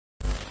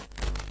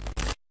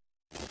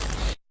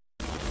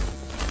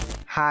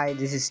Hi,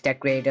 this is Tech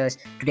Creators.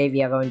 Today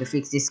we are going to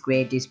fix this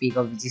creative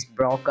speaker which is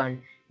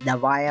broken. The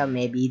wire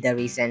may be the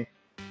reason.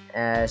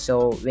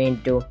 So we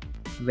need to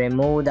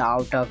remove the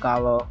outer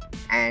cover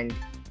and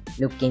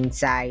look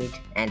inside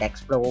and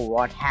explore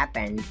what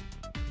happened.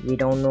 We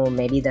don't know,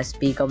 maybe the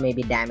speaker may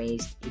be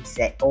damaged. It's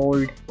an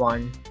old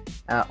one,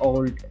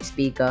 old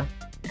speaker.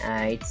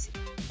 It's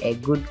a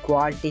good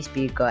quality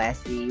speaker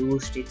as we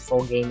used it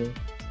for gaming.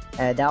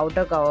 The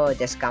outer cover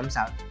just comes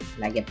out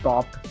like a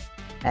pop.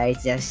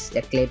 It's just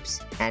the clips,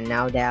 and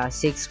now there are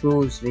 6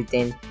 screws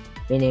within.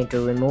 We need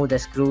to remove the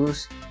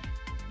screws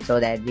so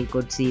that we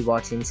could see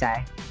what's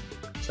inside.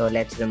 So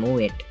let's remove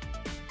it.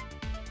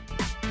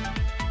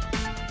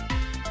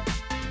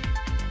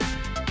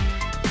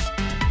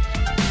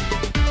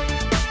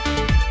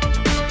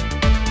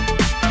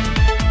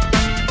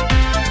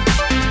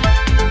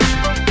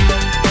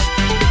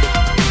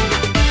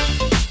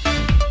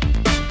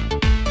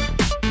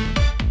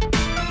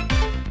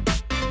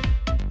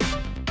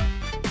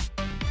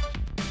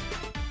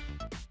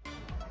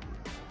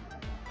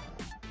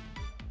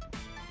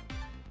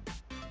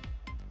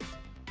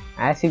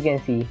 As you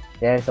can see,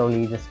 there is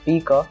only the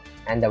speaker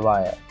and the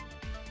wire.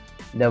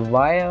 The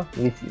wire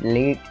which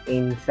laid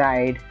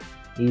inside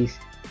is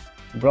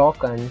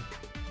broken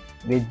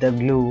with the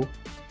glue,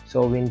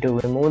 so we need to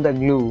remove the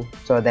glue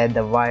so that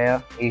the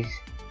wire is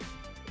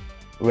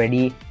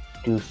ready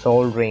to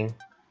soldering,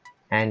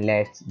 and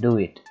let's do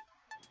it.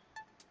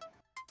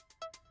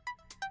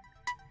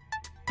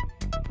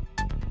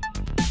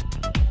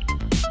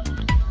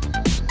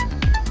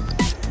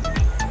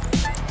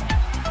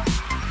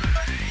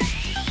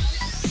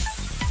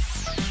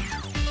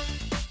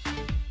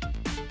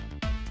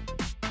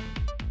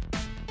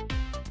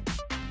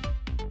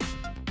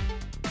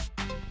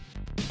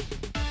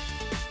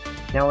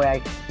 Now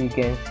as you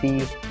can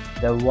see,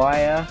 the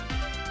wire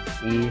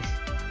is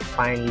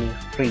finally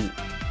free.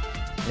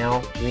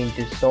 Now we need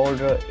to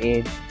solder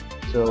it,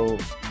 so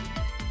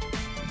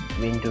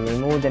we need to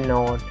remove the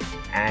knot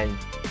and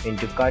we need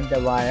to cut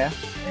the wire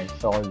and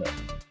solder.